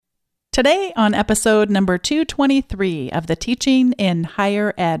Today, on episode number 223 of the Teaching in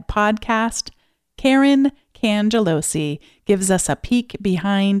Higher Ed podcast, Karen Cangelosi gives us a peek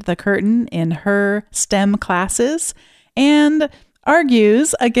behind the curtain in her STEM classes and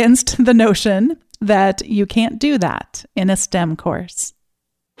argues against the notion that you can't do that in a STEM course.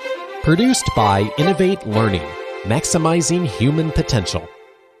 Produced by Innovate Learning, maximizing human potential.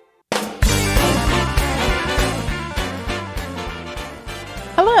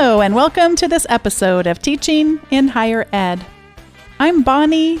 Hello, and welcome to this episode of Teaching in Higher Ed. I'm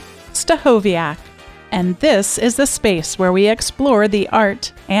Bonnie Stachowiak, and this is the space where we explore the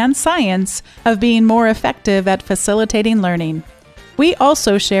art and science of being more effective at facilitating learning. We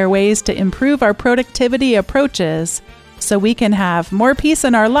also share ways to improve our productivity approaches so we can have more peace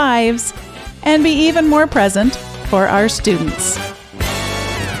in our lives and be even more present for our students.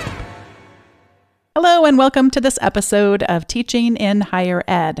 Hello, and welcome to this episode of Teaching in Higher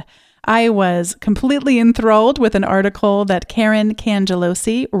Ed. I was completely enthralled with an article that Karen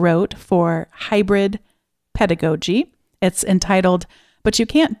Cangelosi wrote for Hybrid Pedagogy. It's entitled, "But You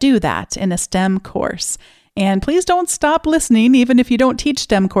Can't Do That in a STEM Course." And please don't stop listening, even if you don't teach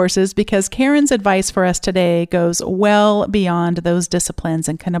STEM courses, because Karen's advice for us today goes well beyond those disciplines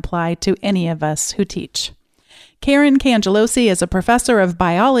and can apply to any of us who teach. Karen Cangelosi is a professor of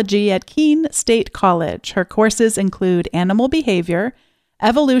biology at Keene State College. Her courses include animal behavior,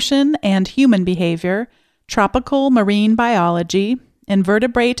 evolution and human behavior, tropical marine biology,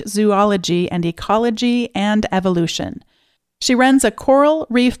 invertebrate zoology, and ecology and evolution. She runs a coral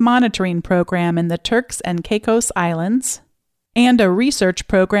reef monitoring program in the Turks and Caicos Islands and a research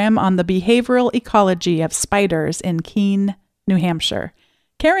program on the behavioral ecology of spiders in Keene, New Hampshire.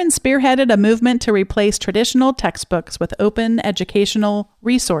 Karen spearheaded a movement to replace traditional textbooks with open educational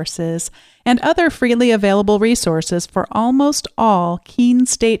resources and other freely available resources for almost all Keene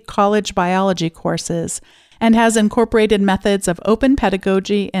State College biology courses, and has incorporated methods of open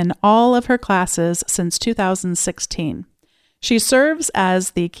pedagogy in all of her classes since 2016. She serves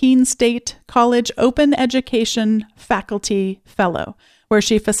as the Keene State College Open Education Faculty Fellow, where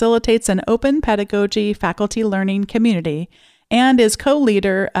she facilitates an open pedagogy faculty learning community and is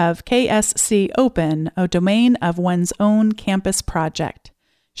co-leader of KSC Open, a domain of one's own campus project.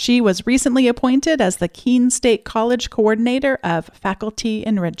 She was recently appointed as the Keene State College Coordinator of Faculty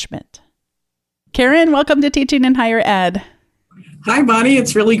Enrichment. Karen, welcome to Teaching in Higher Ed. Hi, Bonnie.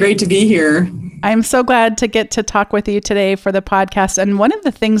 It's really great to be here. I'm so glad to get to talk with you today for the podcast. And one of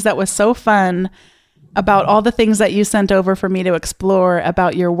the things that was so fun about all the things that you sent over for me to explore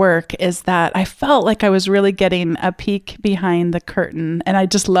about your work is that I felt like I was really getting a peek behind the curtain. And I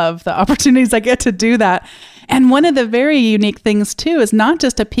just love the opportunities I get to do that. And one of the very unique things, too, is not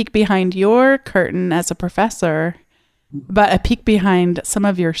just a peek behind your curtain as a professor, but a peek behind some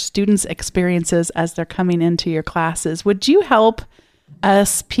of your students' experiences as they're coming into your classes. Would you help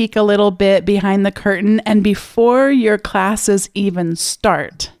us peek a little bit behind the curtain, and before your classes even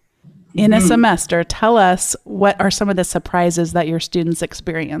start in a semester, tell us what are some of the surprises that your students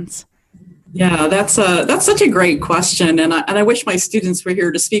experience? Yeah, that's such a great question, and I wish my students were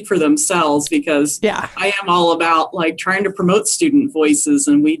here to speak for themselves, because I am all about trying to promote student voices,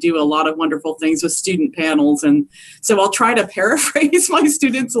 and we do a lot of wonderful things with student panels, and so I'll try to paraphrase my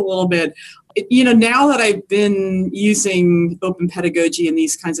students a little bit. Now that I've been using open pedagogy and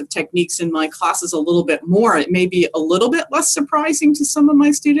these kinds of techniques in my classes a little bit more, it may be a little bit less surprising to some of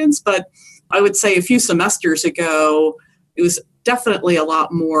my students, but I would say a few semesters ago, it was definitely a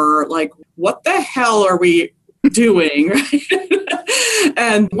lot more like, what the hell are we doing?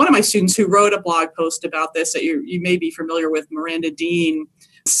 And one of my students who wrote a blog post about this that you may be familiar with, Miranda Dean,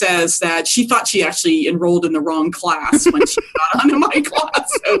 says that she thought she actually enrolled in the wrong class when she got onto my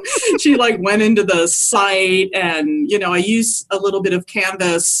class. So she went into the site, and, I use a little bit of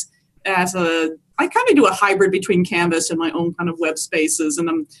Canvas I kind of do a hybrid between Canvas and my own kind of web spaces, and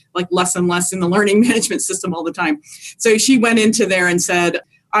I'm less and less in the learning management system all the time. So she went into there and said,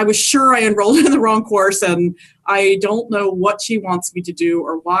 I was sure I enrolled in the wrong course, and I don't know what she wants me to do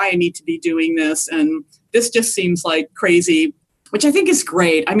or why I need to be doing this. And this just seems like crazy, which I think is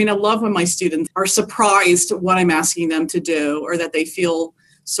great. I mean, I love when my students are surprised what I'm asking them to do, or that they feel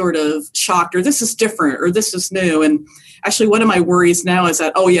sort of shocked, or this is different, or this is new. And actually, one of my worries now is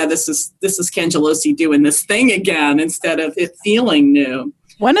that, this is Cangelosi doing this thing again, instead of it feeling new.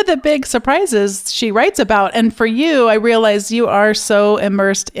 One of the big surprises she writes about, and for you, I realize you are so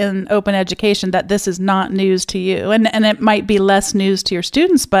immersed in open education that this is not news to you, and it might be less news to your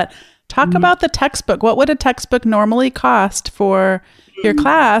students, but talk about the textbook. What would a textbook normally cost for your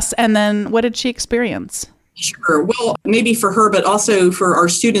class, and then what did she experience? Sure. Well, maybe for her, but also for our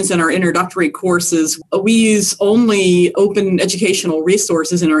students in our introductory courses, we use only open educational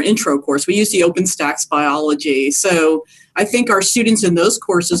resources in our intro course. We use the OpenStax biology. So I think our students in those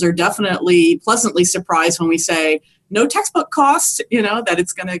courses are definitely pleasantly surprised when we say, no textbook costs, that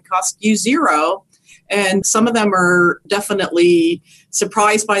it's going to cost you zero. And some of them are definitely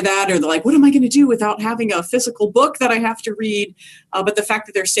surprised by that, or they're like, what am I going to do without having a physical book that I have to read? But the fact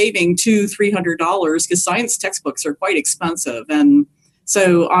that they're saving $200-$300, because science textbooks are quite expensive. And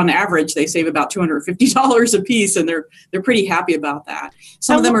so on average, they save about $250 a piece, and they're pretty happy about that.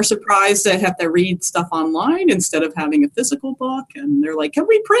 Some of them are surprised they have to read stuff online instead of having a physical book. And they're like, can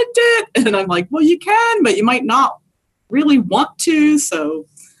we print it? And I'm like, well, you can, but you might not really want to. So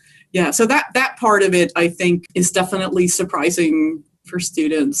yeah, so that part of it, I think, is definitely surprising for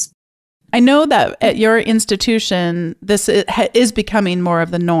students. I know that at your institution, this is becoming more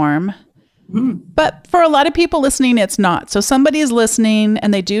of the norm. Mm-hmm. But for a lot of people listening, it's not. So somebody is listening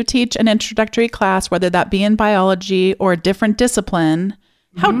and they do teach an introductory class, whether that be in biology or a different discipline.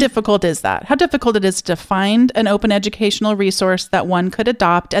 How mm-hmm. difficult is that? How difficult it is to find an open educational resource that one could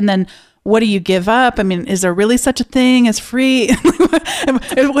adopt, and then what do you give up? I mean, is there really such a thing as free?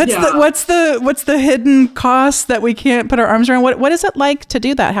 What's the hidden cost that we can't put our arms around? What is it like to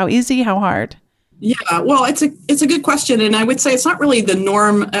do that? How easy? How hard? Yeah, well, it's a good question. And I would say it's not really the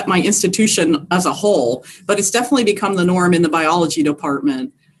norm at my institution as a whole, but it's definitely become the norm in the biology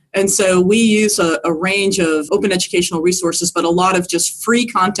department. And so we use a range of open educational resources, but a lot of just free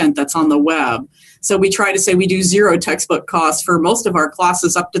content that's on the web. So we try to say we do zero textbook costs for most of our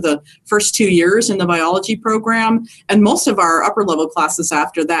classes up to the first 2 years in the biology program. And most of our upper level classes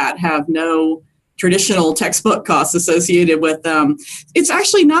after that have no traditional textbook costs associated with them. It's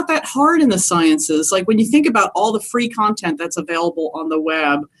actually not that hard in the sciences. Like when you think about all the free content that's available on the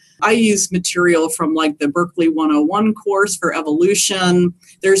web, I use material from like the Berkeley 101 course for evolution.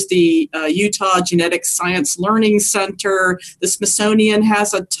 There's the Utah Genetic Science Learning Center. The Smithsonian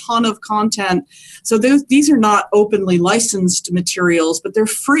has a ton of content. So these are not openly licensed materials, but they're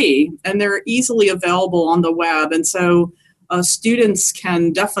free and they're easily available on the web. And so students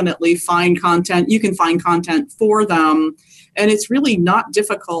can definitely find content. You can find content for them. And it's really not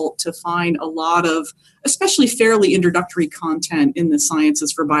difficult to find a lot of, especially fairly introductory content in the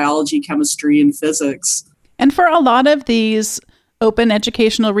sciences for biology, chemistry, and physics. And for a lot of these open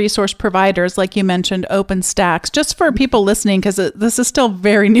educational resource providers, like you mentioned, OpenStax, just for people listening, because this is still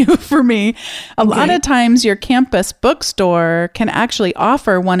very new for me, a lot of times your campus bookstore can actually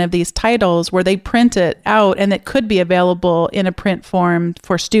offer one of these titles where they print it out and it could be available in a print form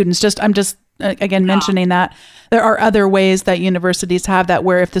for students. I'm just mentioning that there are other ways that universities have that,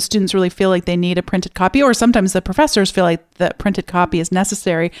 where if the students really feel like they need a printed copy, or sometimes the professors feel like the printed copy is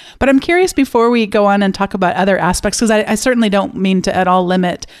necessary. But I'm curious, before we go on and talk about other aspects, because I certainly don't mean to at all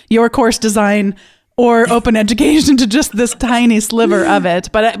limit your course design or open education to just this tiny sliver of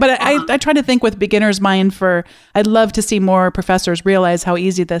it. But I try to think with beginner's mind I'd love to see more professors realize how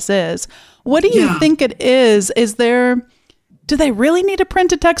easy this is. What do you think it is? Do they really need a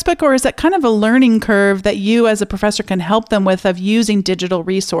printed textbook, or is that kind of a learning curve that you as a professor can help them with of using digital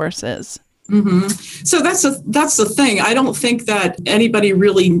resources? Mm-hmm. So that's the thing. I don't think that anybody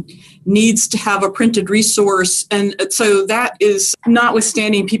really needs to have a printed resource. And so that is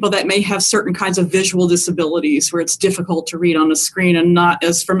notwithstanding people that may have certain kinds of visual disabilities where it's difficult to read on a screen and not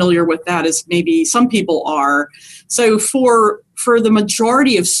as familiar with that as maybe some people are. So for the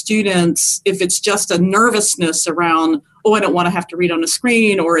majority of students, if it's just a nervousness around, I don't want to have to read on a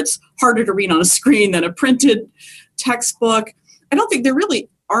screen, or it's harder to read on a screen than a printed textbook, I don't think there really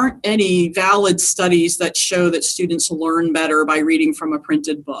aren't any valid studies that show that students learn better by reading from a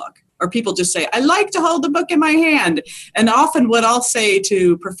printed book. Or people just say, I like to hold the book in my hand. And often what I'll say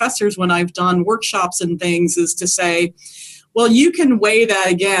to professors when I've done workshops and things is to say, well, you can weigh that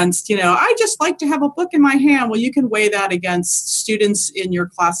against, I just like to have a book in my hand. Well, you can weigh that against students in your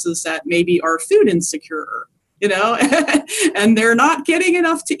classes that maybe are food insecure, and they're not getting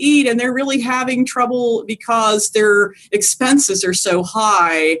enough to eat, and they're really having trouble because their expenses are so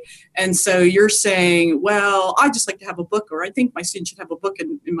high. And so you're saying, well, I just like to have a book, or I think my students should have a book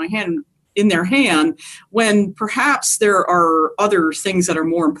in their hand, when perhaps there are other things that are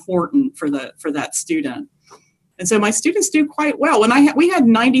more important for that student. And so my students do quite well. We had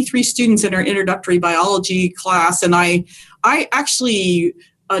 93 students in our introductory biology class, and I actually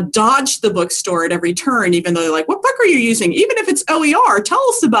dodged the bookstore at every turn, even though they're like, what book are you using? Even if it's OER, tell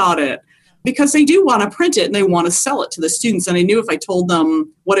us about it. because they do want to print it and they want to sell it to the students. And I knew if I told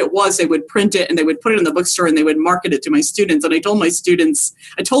them what it was, they would print it and they would put it in the bookstore and they would market it to my students. And I told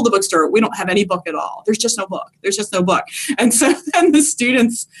the bookstore, we don't have any book at all. There's just no book. There's just no book. And so then the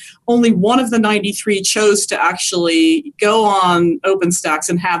students, only one of the 93 chose to actually go on OpenStax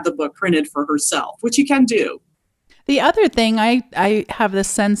and have the book printed for herself, which you can do. The other thing I have this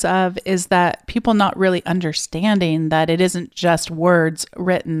sense of is that people not really understanding that it isn't just words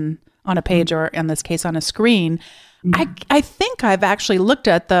written on a page or in this case on a screen. Mm-hmm. I think I've actually looked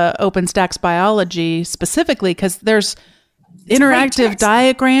at the OpenStax biology specifically because there's interactive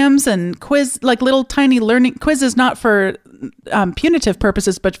diagrams and like little tiny learning quizzes, not for punitive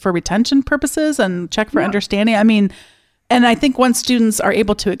purposes, but for retention purposes and check for understanding. I mean, and I think once students are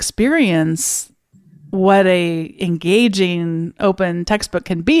able to experience what a engaging open textbook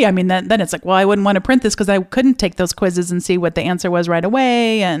can be, I mean, then it's like, well, I wouldn't want to print this because I couldn't take those quizzes and see what the answer was right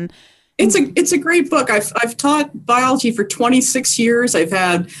away. And it's a great book. I've taught biology for 26 years. I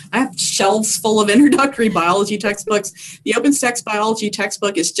have shelves full of introductory biology textbooks. The OpenStax biology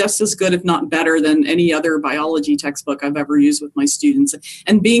textbook is just as good, if not better, than any other biology textbook I've ever used with my students.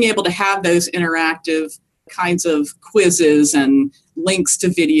 And being able to have those interactive kinds of quizzes and links to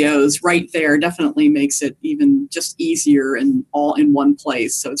videos right there definitely makes it even just easier and all in one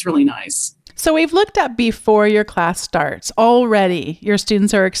place. So it's really nice. So we've looked at before your class starts. Already, your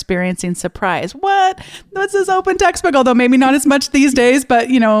students are experiencing surprise. What's this open textbook? Although maybe not as much these days, but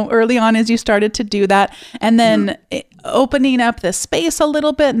early on as you started to do that. And then opening up the space a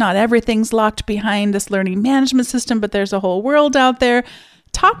little bit. Not everything's locked behind this learning management system, but there's a whole world out there.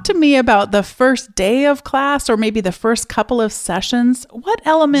 Talk to me about the first day of class or maybe the first couple of sessions. What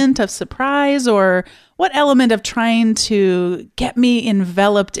element of surprise or what element of trying to get me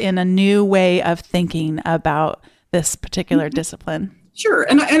enveloped in a new way of thinking about this particular discipline? Sure.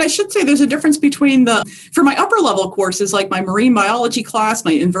 And I should say there's a difference between for my upper level courses, like my marine biology class,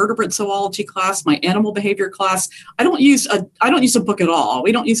 my invertebrate zoology class, my animal behavior class, I don't use a book at all.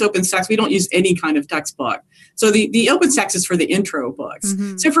 We don't use OpenStax. We don't use any kind of textbook. So the OpenStax is for the intro books.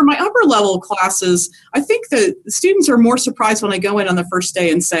 Mm-hmm. So for my upper level classes, I think the students are more surprised when I go in on the first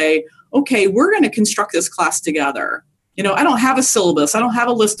day and say, okay, we're going to construct this class together. I don't have a syllabus. I don't have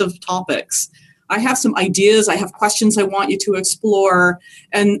a list of topics. I have some ideas. I have questions I want you to explore.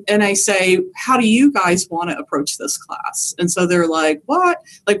 And I say, how do you guys want to approach this class? And so they're like, what?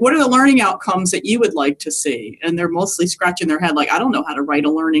 Like, what are the learning outcomes that you would like to see? And they're mostly scratching their head like, I don't know how to write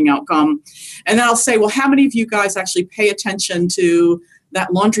a learning outcome. And then I'll say, well, how many of you guys actually pay attention to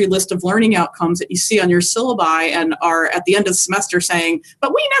that laundry list of learning outcomes that you see on your syllabi and are at the end of the semester saying,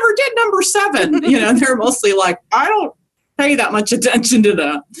 but we never did number 7. They're mostly like, I don't pay that much attention to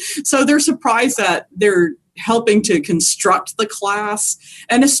that. So they're surprised that they're helping to construct the class.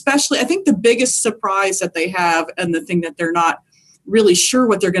 And especially, I think the biggest surprise that they have and the thing that they're not really sure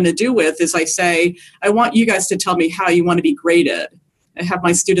what they're going to do with is I say, I want you guys to tell me how you want to be graded. I have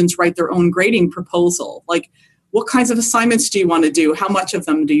my students write their own grading proposal. Like, what kinds of assignments do you want to do? How much of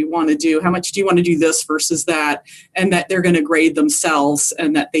them do you want to do? How much do you want to do this versus that? And that they're going to grade themselves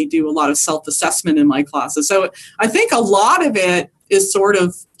and that they do a lot of self-assessment in my classes. So I think a lot of it is sort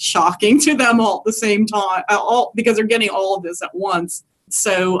of shocking to them all at the same time, because they're getting all of this at once.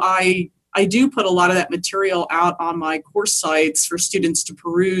 So I do put a lot of that material out on my course sites for students to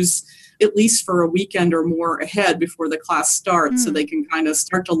peruse at least for a weekend or more ahead before the class starts, so they can kind of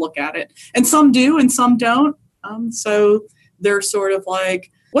start to look at it. And some do and some don't. So they're sort of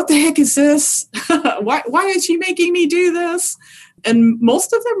like, what the heck is this? Why is she making me do this? And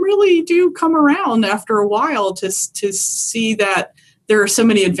most of them really do come around after a while to see that there are so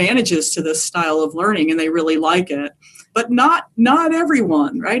many advantages to this style of learning and they really like it. But not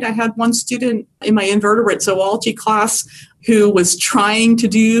everyone, right? I had one student in my invertebrate zoology class who was trying to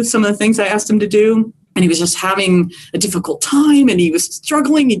do some of the things I asked him to do. And he was just having a difficult time and he was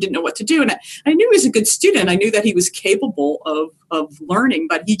struggling. He didn't know what to do. And I knew he was a good student. I knew that he was capable of learning,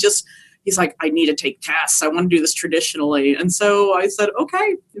 but he's like, I need to take tests. I want to do this traditionally. And so I said,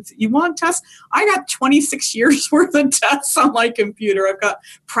 okay, if you want tests, I got 26 years worth of tests on my computer. I've got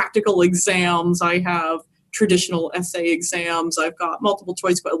practical exams. I have traditional essay exams. I've got multiple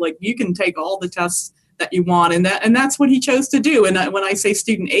choice, but like you can take all the tests that you want, and that's what he chose to do. And when I say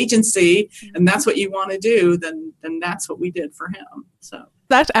student agency, and that's what you want to do, then that's what we did for him. So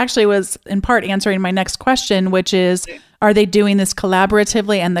that actually was in part answering my next question, which is, are they doing this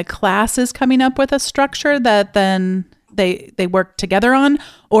collaboratively, and the class is coming up with a structure that then they work together on,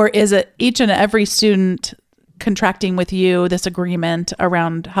 or is it each and every student contracting with you this agreement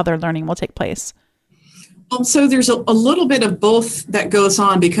around how their learning will take place? So there's a little bit of both that goes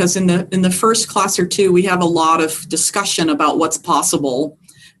on, because in the first class or two, we have a lot of discussion about what's possible.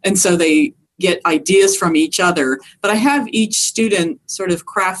 And so they get ideas from each other. But I have each student sort of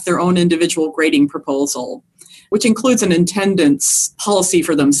craft their own individual grading proposal, which includes an attendance policy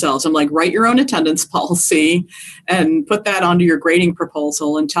for themselves. I'm like, write your own attendance policy and put that onto your grading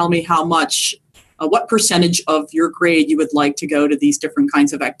proposal and tell me how much, what percentage of your grade you would like to go to these different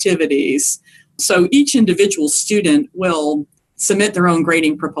kinds of activities. So each individual student will submit their own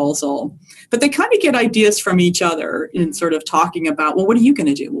grading proposal, but they kind of get ideas from each other in sort of talking about, well, what are you going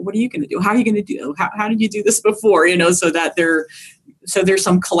to do? Well, what are you going to do? How are you going to do? How did you do this before? So that there's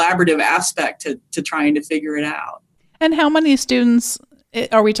some collaborative aspect to trying to figure it out. And how many students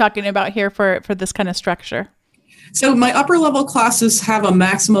are we talking about here for this kind of structure? So my upper level classes have a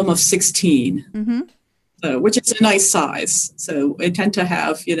maximum of 16. Mm-hmm. Which is a nice size. So I tend to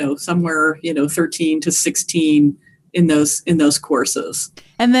have, somewhere, 13 to 16 in those courses.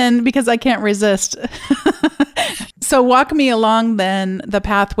 And then, because I can't resist, so walk me along then the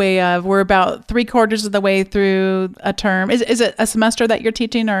pathway of, we're about 3/4 of the way through a term. Is it a semester that you're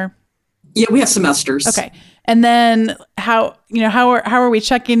teaching, or? Yeah, we have semesters. Okay. And then how are we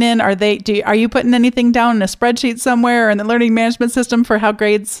checking in? Are you putting anything down in a spreadsheet somewhere or in the learning management system for how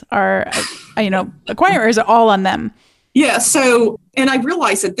grades are, acquired, or is it all on them? Yeah. So, and I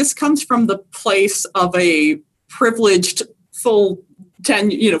realize that this comes from the place of a privileged full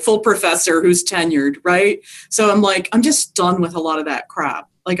professor who's tenured, right? So I'm like, I'm just done with a lot of that crap.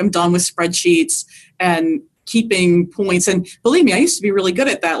 Like, I'm done with spreadsheets and keeping points. And believe me, I used to be really good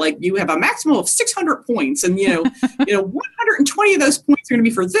at that. Like, you have a maximum of 600 points, and 120 of those points are going to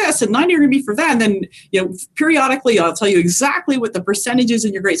be for this, and 90 are going to be for that. And then periodically I'll tell you exactly what the percentage is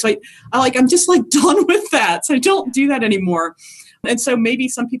in your grade. So I'm just like done with that. So I don't do that anymore. And so maybe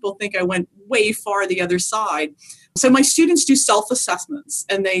some people think I went way far the other side. So my students do self-assessments,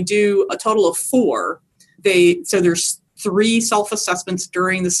 and they do a total of 4. So there's 3 self-assessments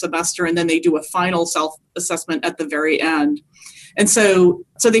during the semester, and then they do a final self-assessment at the very end. And so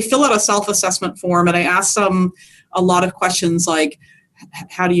they fill out a self-assessment form, and I ask them a lot of questions like,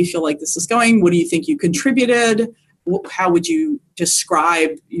 how do you feel like this is going? What do you think you contributed? How would you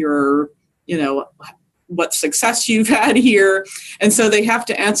describe your, what success you've had here? And so they have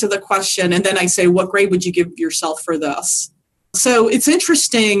to answer the question. And then I say, what grade would you give yourself for this? So it's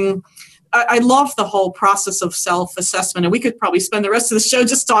interesting. I love the whole process of self-assessment, and we could probably spend the rest of the show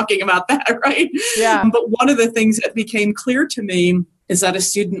just talking about that, right? Yeah. But one of the things that became clear to me is that a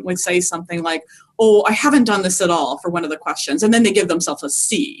student would say something like, oh, I haven't done this at all for one of the questions. And then they give themselves a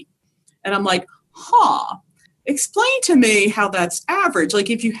C. And I'm like, explain to me how that's average. Like,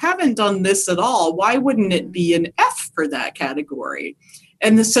 if you haven't done this at all, why wouldn't it be an F for that category?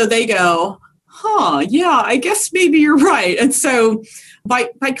 And so they go, yeah, I guess maybe you're right. And so by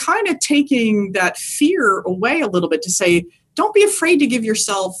kind of taking that fear away a little bit, to say, don't be afraid to give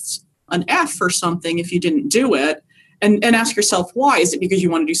yourself an F for something if you didn't do it, and ask yourself why. Is it because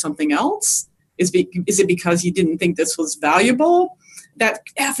you want to do something else? Is it because you didn't think this was valuable? That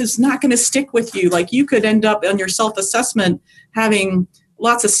F is not going to stick with you. Like, you could end up on your self-assessment having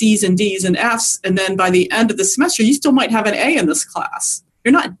lots of C's and D's and F's, and then by the end of the semester, you still might have an A in this class.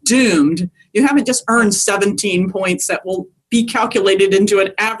 You're not doomed. You haven't just earned 17 points that will be calculated into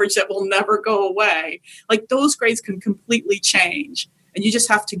an average that will never go away. Like, those grades can completely change, and you just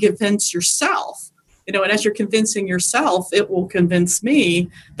have to convince yourself, and as you're convincing yourself, it will convince me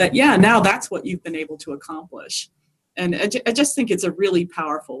that, yeah, now that's what you've been able to accomplish. And I just think it's a really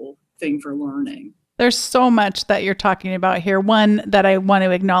powerful thing for learning. There's so much that you're talking about here. One that I want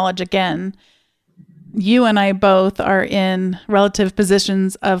to acknowledge again, you and I both are in relative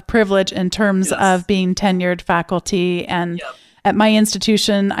positions of privilege in terms of being tenured faculty. And at my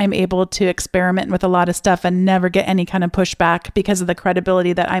institution, I'm able to experiment with a lot of stuff and never get any kind of pushback because of the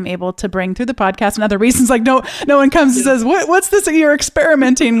credibility that I'm able to bring through the podcast and other reasons. Like, no one comes and says, what's this that you're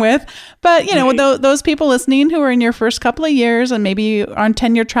experimenting with? But, those people listening who are in your first couple of years and maybe you are on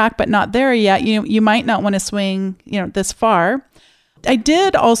tenure track, but not there yet, you might not want to swing, this far. I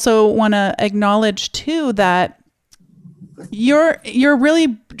did also want to acknowledge too that you're really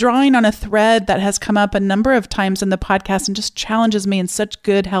drawing on a thread that has come up a number of times in the podcast and just challenges me in such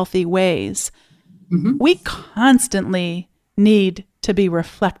good, healthy ways. Mm-hmm. We constantly need to be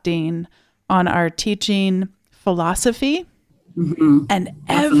reflecting on our teaching philosophy and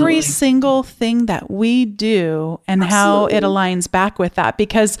every single thing that we do and how it aligns back with that.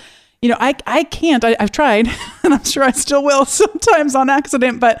 Because I can't, I've tried, and I'm sure I still will sometimes on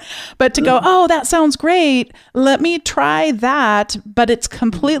accident, but to go, oh, that sounds great. Let me try that, but it's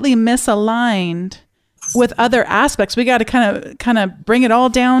completely misaligned with other aspects. We got to kind of bring it all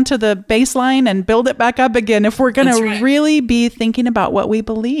down to the baseline and build it back up again if we're going to really be thinking about what we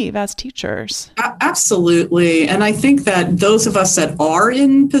believe as teachers. Absolutely. And I think that those of us that are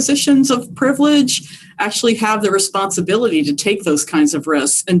in positions of privilege actually have the responsibility to take those kinds of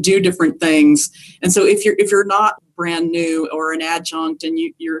risks and do different things. And so if you're not brand new or an adjunct and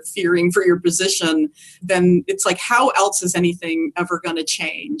you're fearing for your position, then it's like, how else is anything ever going to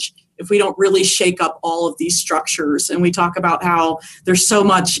change if we don't really shake up all of these structures? And we talk about how there's so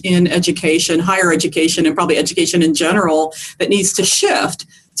much in education, higher education, and probably education in general that needs to shift.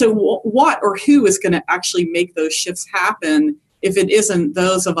 So what or who is going to actually make those shifts happen if it isn't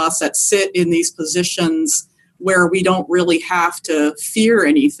those of us that sit in these positions where we don't really have to fear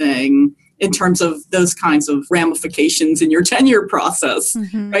anything in terms of those kinds of ramifications in your tenure process,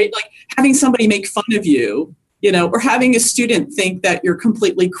 right? Like having somebody make fun of you, or having a student think that you're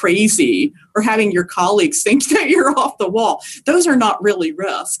completely crazy, or having your colleagues think that you're off the wall. Those are not really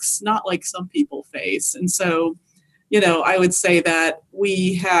risks, not like some people face. And so, I would say that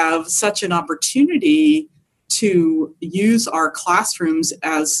we have such an opportunity to use our classrooms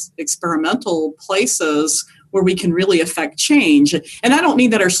as experimental places where we can really affect change. And I don't mean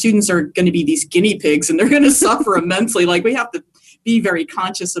that our students are going to be these guinea pigs and they're going to suffer immensely. Like, we have to be very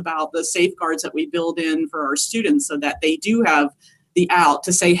conscious about the safeguards that we build in for our students so that they do have the out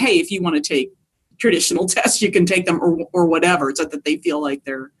to say, hey, if you want to take traditional tests, you can take them, or whatever, so that they feel like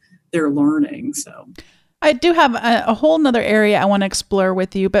they're learning. So I do have a whole nother area I want to explore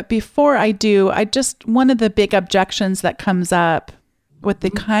with you. But before I do, one of the big objections that comes up with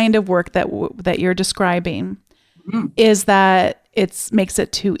the kind of work that you're describing is that it makes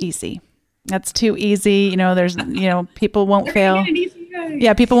it too easy. That's too easy. There's, people won't fail.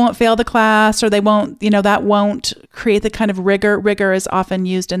 Yeah, people won't fail the class, or they won't, that won't create the kind of rigor. Rigor is often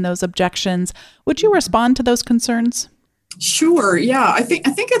used in those objections. Would you respond to those concerns? Sure. Yeah, I think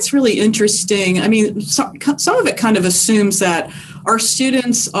it's really interesting. I mean, some of it kind of assumes that our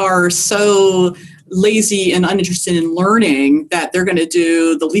students are so lazy and uninterested in learning that they're going to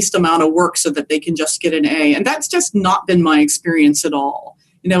do the least amount of work so that they can just get an A. And that's just not been my experience at all.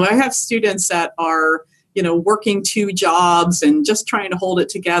 I have students that are, working 2 jobs and just trying to hold it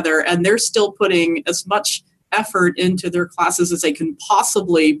together, and they're still putting as much effort into their classes as they can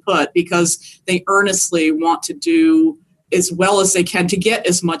possibly put, because they earnestly want to do as well as they can to get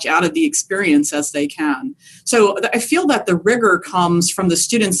as much out of the experience as they can. So I feel that the rigor comes from the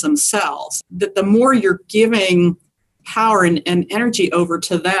students themselves, that the more you're giving power and energy over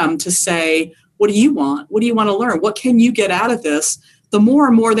to them to say, what do you want? What do you want to learn? What can you get out of this? The more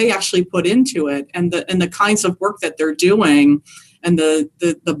and more they actually put into it, and the kinds of work that they're doing, and the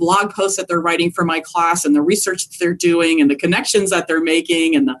blog posts that they're writing for my class, and the research that they're doing, and the connections that they're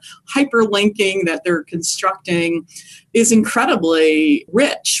making, and the hyperlinking that they're constructing is incredibly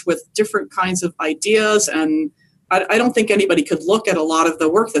rich with different kinds of ideas. And I don't think anybody could look at a lot of the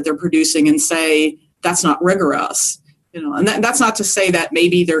work that they're producing and say, that's not rigorous. And that's not to say that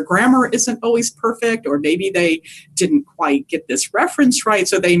maybe their grammar isn't always perfect, or maybe they didn't quite get this reference right,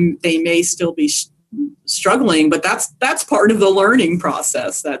 so they may still be struggling, but that's part of the learning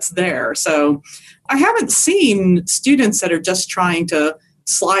process that's there. So I haven't seen students that are just trying to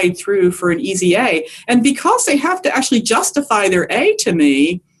slide through for an easy A. And because they have to actually justify their A to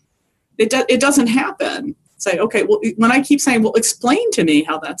me, it doesn't happen. Say, okay, well, when I keep saying, well, explain to me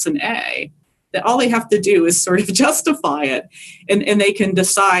how that's an A, that all they have to do is sort of justify it. And they can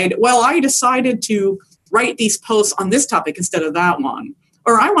decide, well, I decided to write these posts on this topic instead of that one.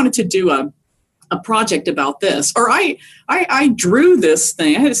 Or I wanted to do a project about this. Or I drew this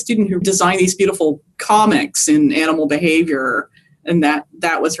thing. I had a student who designed these beautiful comics in animal behavior, and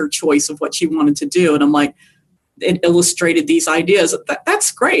that was her choice of what she wanted to do. And I'm like, it illustrated these ideas.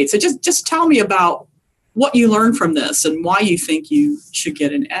 That's great. So just tell me about what you learned from this and why you think you should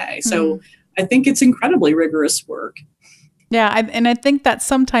get an A. So I think it's incredibly rigorous work. Yeah, and I think that's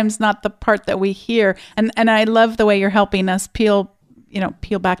sometimes not the part that we hear. And I love the way you're helping us peel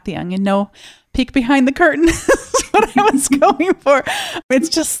back the onion. Peek behind the curtain is what I was going for.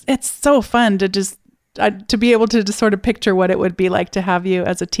 It's so fun to be able to just sort of picture what it would be like to have you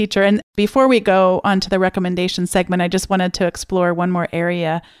as a teacher. And before we go on to the recommendation segment, I just wanted to explore one more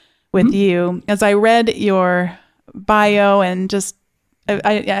area with you. As I read your bio, and just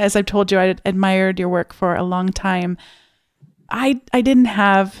as I've told you, I admired your work for a long time. I didn't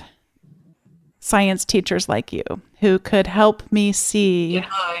have science teachers like you who could help me see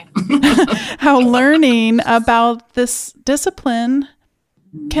how learning about this discipline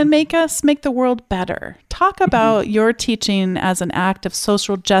can make us make the world better. Talk about your teaching as an act of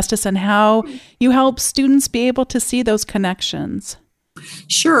social justice and how you help students be able to see those connections.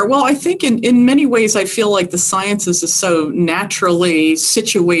 Sure. Well, I think in many ways, I feel like the sciences is so naturally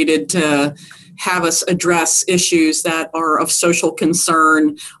situated to have us address issues that are of social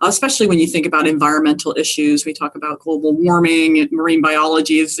concern, especially when you think about environmental issues. We talk about global warming and marine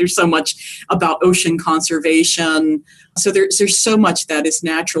biology. There's so much about ocean conservation. So there's so much that is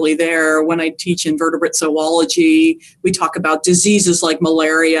naturally there. When I teach invertebrate zoology, we talk about diseases like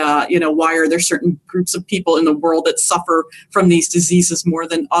malaria. Why are there certain groups of people in the world that suffer from these diseases more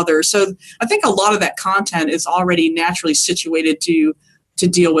than others? So I think a lot of that content is already naturally situated to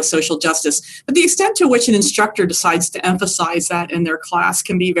deal with social justice. But the extent to which an instructor decides to emphasize that in their class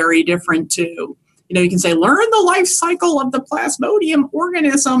can be very different too. You can say, learn the life cycle of the Plasmodium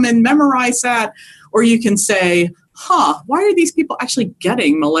organism and memorize that. Or you can say, why are these people actually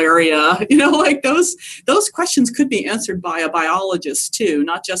getting malaria? Those questions could be answered by a biologist too,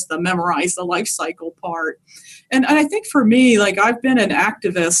 not just the memorize the life cycle part. And I think for me, I've been an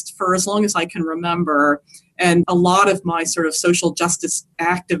activist for as long as I can remember. And a lot of my sort of social justice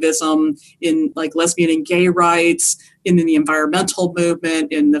activism in lesbian and gay rights, in the environmental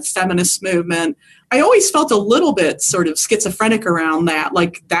movement, in the feminist movement, I always felt a little bit sort of schizophrenic around that.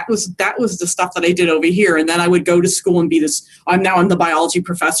 That was the stuff that I did over here. And then I would go to school and be I'm the biology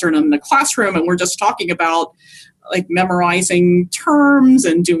professor and I'm in the classroom and we're just talking about memorizing terms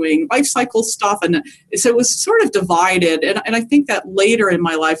and doing life cycle stuff. And so it was sort of divided. And I think that later in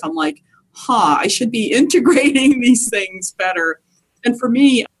my life, I'm like, I should be integrating these things better. And for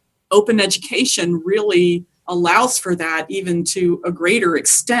me, open education really allows for that even to a greater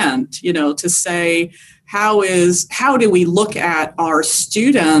extent, to say, how do we look at our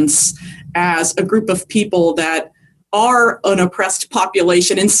students as a group of people that are an oppressed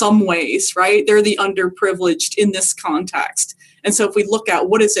population in some ways, right? They're the underprivileged in this context. And so if we look at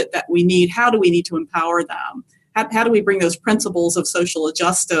what is it that we need, how do we need to empower them? How do we bring those principles of social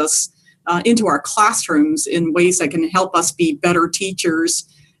justice into our classrooms in ways that can help us be better teachers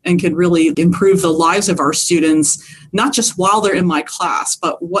and can really improve the lives of our students, not just while they're in my class,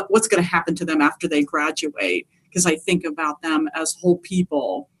 but what's going to happen to them after they graduate? Because I think about them as whole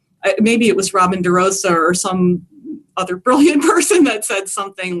people. Maybe it was Robin DeRosa or some other brilliant person that said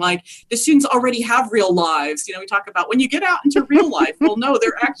something like, the students already have real lives. We talk about when you get out into real life. Well, no, they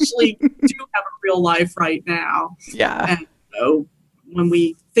actually do have a real life right now. Yeah. And so when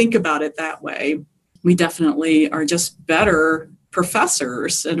we think about it that way, we definitely are just better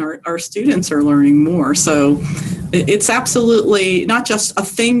professors and our students are learning more. So it's absolutely not just a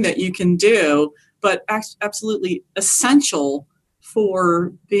thing that you can do, but absolutely essential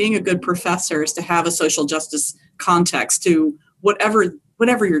for being a good professor is to have a social justice context to whatever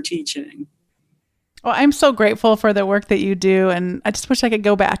you're teaching. Well, I'm so grateful for the work that you do, and I just wish I could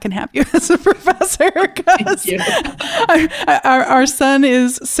go back and have you as a professor. Because our son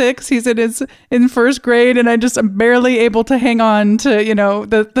is 6; he's in first grade, and I just am barely able to hang on to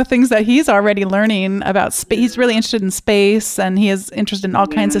the things that he's already learning about space. He's really interested in space, and he is interested in all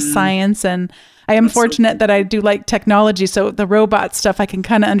kinds of science. And I am fortunate that I do like technology, so the robot stuff I can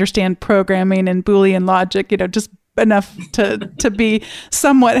kind of understand programming and Boolean logic. Just enough to be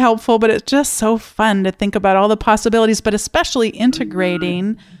somewhat helpful, but it's just so fun to think about all the possibilities, but especially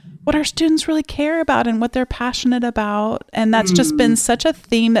integrating what our students really care about and what they're passionate about. And that's just been such a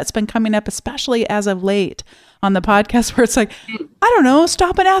theme that's been coming up, especially as of late on the podcast, where it's like, I don't know,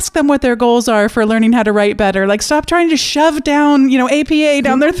 stop and ask them what their goals are for learning how to write better. Stop trying to shove down, APA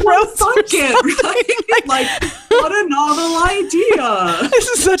down their throats. Right? What a novel idea. This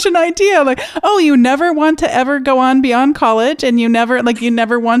is such an idea. You never want to ever go on beyond college, and you never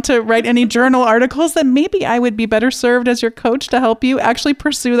want to write any journal articles. Then maybe I would be better served as your coach to help you actually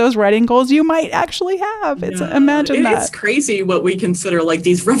pursue those writing goals you might actually have. Imagine that. It's crazy what we consider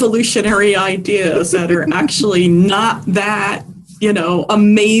these revolutionary ideas that are actually not that,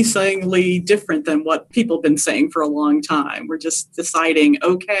 amazingly different than what people have been saying for a long time. We're just deciding,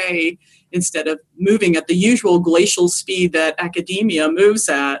 okay, instead of moving at the usual glacial speed that academia moves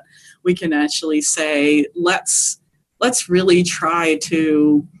at, we can actually say, let's really try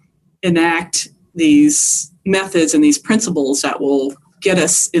to enact these methods and these principles that will get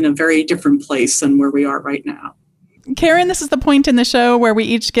us in a very different place than where we are right now. Karen, this is the point in the show where we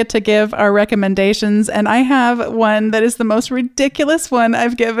each get to give our recommendations, and I have one that is the most ridiculous one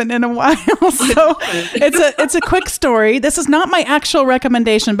I've given in a while. So it's a quick story. This is not my actual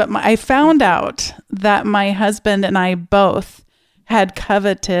recommendation, but I found out that my husband and I both had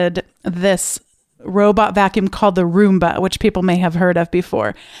coveted this robot vacuum called the Roomba, which people may have heard of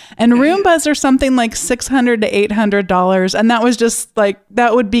before. And Roombas are something like $600 to $800. And that was just like,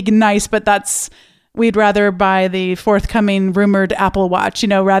 that would be nice, but we'd rather buy the forthcoming rumored Apple Watch,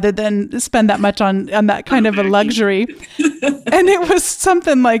 rather than spend that much on that kind of a luxury. And it was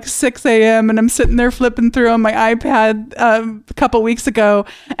something like 6 a.m. and I'm sitting there flipping through on my iPad a couple weeks ago,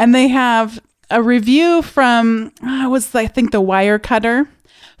 and they have a review from, I think the Wirecutter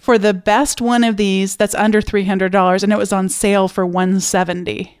for the best one of these that's under $300, and it was on sale for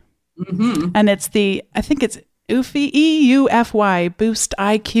 $170. Mm-hmm. And it's I think it's Eufy, EUFY Boost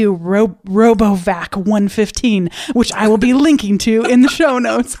IQ RoboVac 115, which I will be linking to in the show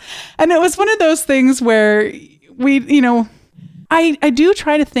notes. And it was one of those things where I do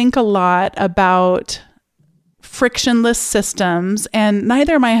try to think a lot about frictionless systems, and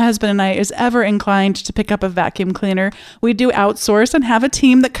neither my husband and I is ever inclined to pick up a vacuum cleaner. We do outsource and have a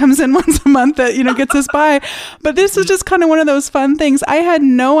team that comes in once a month that gets us by, but this is just kind of one of those fun things. I had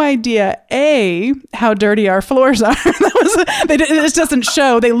no idea how dirty our floors are. It just doesn't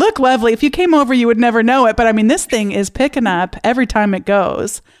show. They look lovely. If you came over, you would never know it, but I mean, this thing is picking up every time it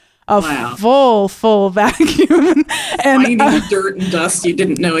goes a full vacuum. And finding dirt and dust you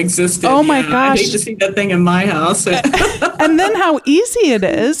didn't know existed. Oh my gosh. I hate to see that thing in my house. And then how easy it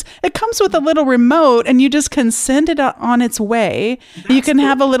is. It comes with a little remote and you just can send it on its way. You can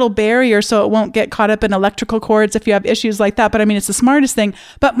have a little barrier so it won't get caught up in electrical cords if you have issues like that. But I mean, it's the smartest thing.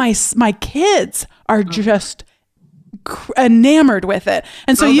 But my kids are just enamored with it,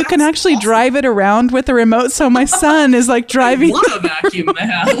 and so you can actually drive it around with the remote. So my son is like driving. I love a vacuum in the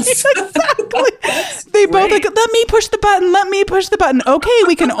house. Exactly. They both like, let me push the button. Okay,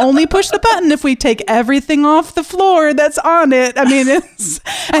 we can only push the button if we take everything off the floor that's on it. I mean,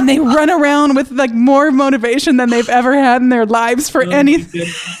 and they run around with like more motivation than they've ever had in their lives for any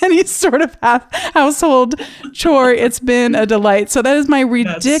sort of household chore. It's been a delight. So that is my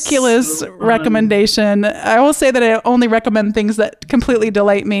ridiculous recommendation. I will say that I only recommend things that completely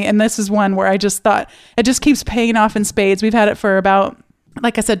delight me, and this is one where I just thought it just keeps paying off in spades. We've had it for about,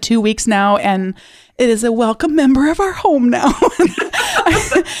 like I said, 2 weeks now, and it is a welcome member of our home now.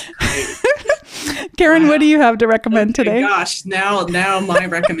 Karen, what do you have to recommend today? Gosh, now my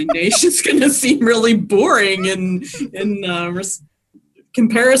recommendation is going to seem really boring in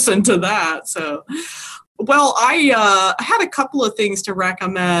comparison to that. So. Well, I had a couple of things to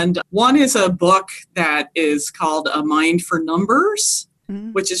recommend. One is a book that is called A Mind for Numbers,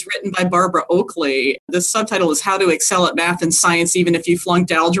 which is written by Barbara Oakley. The subtitle is How to Excel at Math and Science Even If You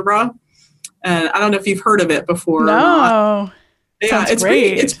Flunked Algebra. I don't know if you've heard of it before. No. Or not. Yeah, it's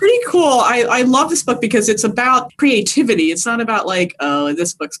great. It's pretty cool. I love this book because it's about creativity. It's not about like, oh,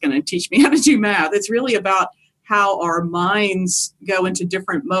 this book's going to teach me how to do math. It's really about how our minds go into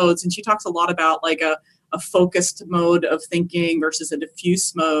different modes. And she talks a lot about like a focused mode of thinking versus a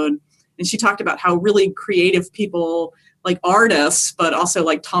diffuse mode. And she talked about how really creative people, like artists, but also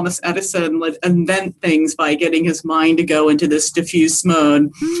like Thomas Edison, would invent things by getting his mind to go into this diffuse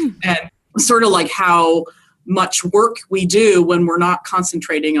mode. And sort of like how much work we do when we're not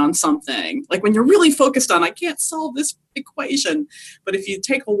concentrating on something. Like when you're really focused on, I can't solve this equation. But if you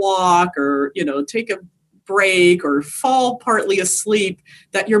take a walk or, take a break or fall partly asleep,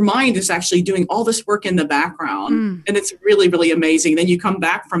 that your mind is actually doing all this work in the background. And it's really, really amazing. Then you come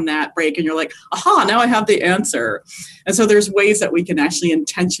back from that break and you're like, aha, now I have the answer. And so there's ways that we can actually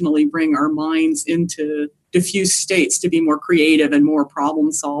intentionally bring our minds into diffuse states to be more creative and more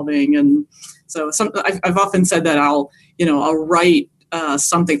problem solving. And so I've often said that I'll write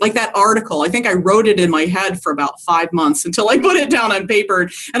something like that article. I think I wrote it in my head for about 5 months until I put it down on paper.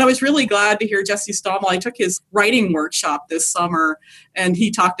 And I was really glad to hear Jesse Stommel. I took his writing workshop this summer, and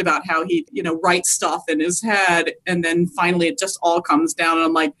he talked about how he, writes stuff in his head. And then finally it just all comes down. And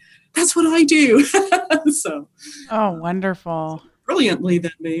I'm like, that's what I do. So. Oh, wonderful. Brilliantly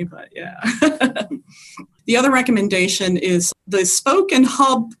than me, but yeah. The other recommendation is the Spoken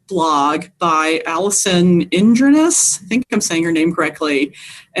Hub blog by Allison Indranus. I think I'm saying her name correctly.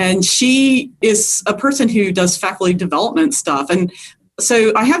 And she is a person who does faculty development stuff. And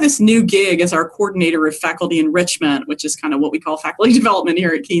so I have this new gig as our coordinator of faculty enrichment, which is kind of what we call faculty development here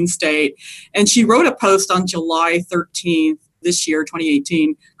at Keene State. And she wrote a post on July 13th this year,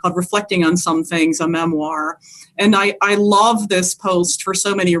 2018, called Reflecting on Some Things, a memoir. And I love this post for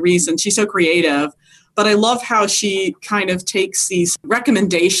so many reasons. She's so creative. But I love how she kind of takes these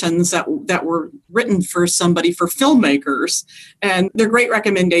recommendations that were written for somebody, for filmmakers. And they're great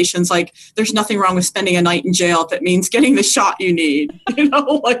recommendations. Like, there's nothing wrong with spending a night in jail if it means getting the shot you need. So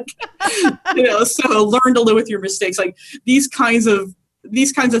learn to live with your mistakes. Like these kinds of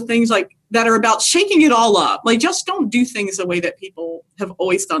things, like that are about shaking it all up. Like, just don't do things the way that people have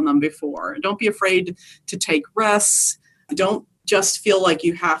always done them before. Don't be afraid to take risks. Don't just feel like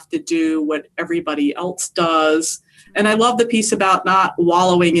you have to do what everybody else does. And I love the piece about not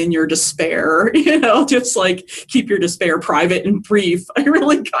wallowing in your despair, just like keep your despair private and brief. I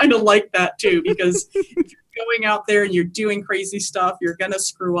really kind of like that too, because if you're going out there and you're doing crazy stuff, you're going to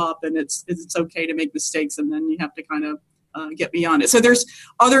screw up, and it's okay to make mistakes, and then you have to kind of get beyond it. So there's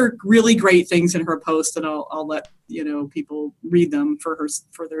other really great things in her post, and I'll let people read them for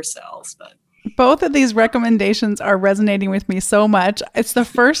themselves. But both of these recommendations are resonating with me so much. It's the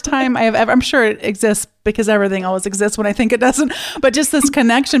first time I have ever, I'm sure it exists because everything always exists when I think it doesn't, but just this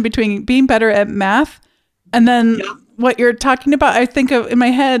connection between being better at math and then what you're talking about. I think of in my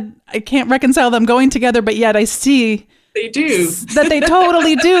head, I can't reconcile them going together, but yet I see they do that they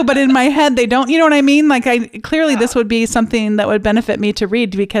totally do. But in my head, they don't, you know what I mean? Like this would be something that would benefit me to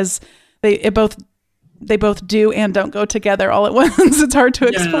read because they both do and don't go together all at once. It's hard to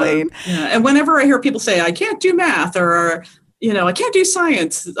explain. Yeah. And whenever I hear people say, I can't do math or, I can't do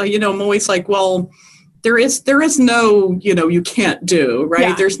science, I'm always like, well, there is no, you can't do, right?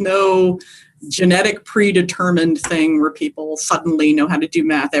 Yeah. There's no genetic predetermined thing where people suddenly know how to do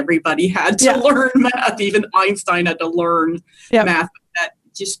math. Everybody had to learn math. Even Einstein had to learn math. That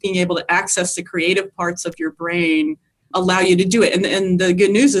just being able to access the creative parts of your brain allow you to do it. And the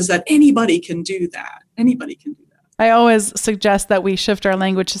good news is that anybody can do that. Anybody can do that. I always suggest that we shift our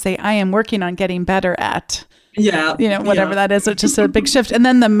language to say, I am working on getting better at, whatever that is. It's just a big shift. And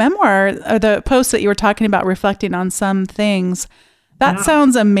then the memoir or the post that you were talking about, reflecting on some things, that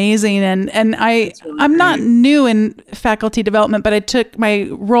sounds amazing. And I'm not new in faculty development, but my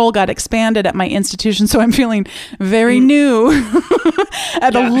role got expanded at my institution. So I'm feeling very new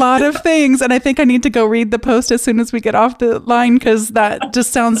at a lot of things. And I think I need to go read the post as soon as we get off the line, because that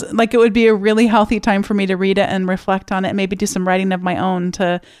just sounds like it would be a really healthy time for me to read it and reflect on it, and maybe do some writing of my own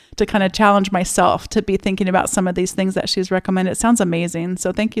to kind of challenge myself to be thinking about some of these things that she's recommended. It sounds amazing.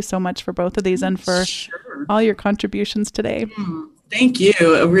 So thank you so much for both of these and for all your contributions today. Thank you.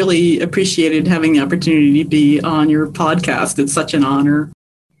 I really appreciated having the opportunity to be on your podcast. It's such an honor.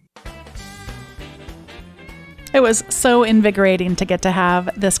 It was so invigorating to get to have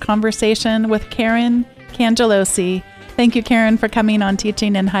this conversation with Karen Cangelosi. Thank you, Karen, for coming on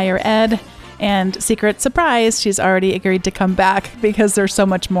Teaching in Higher Ed. And secret surprise, she's already agreed to come back because there's so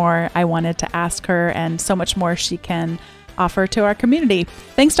much more I wanted to ask her and so much more she can offer to our community.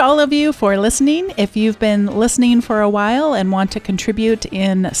 Thanks to all of you for listening. If you've been listening for a while and want to contribute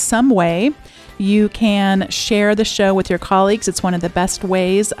in some way, you can share the show with your colleagues. It's one of the best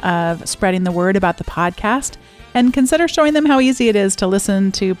ways of spreading the word about the podcast. And consider showing them how easy it is to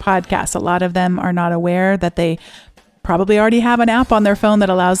listen to podcasts. A lot of them are not aware that they probably already have an app on their phone that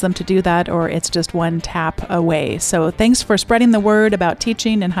allows them to do that, or it's just one tap away. So thanks for spreading the word about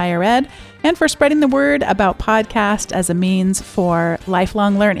teaching in higher ed and for spreading the word about podcast as a means for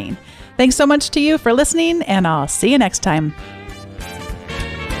lifelong learning. Thanks so much to you for listening, and I'll see you next time.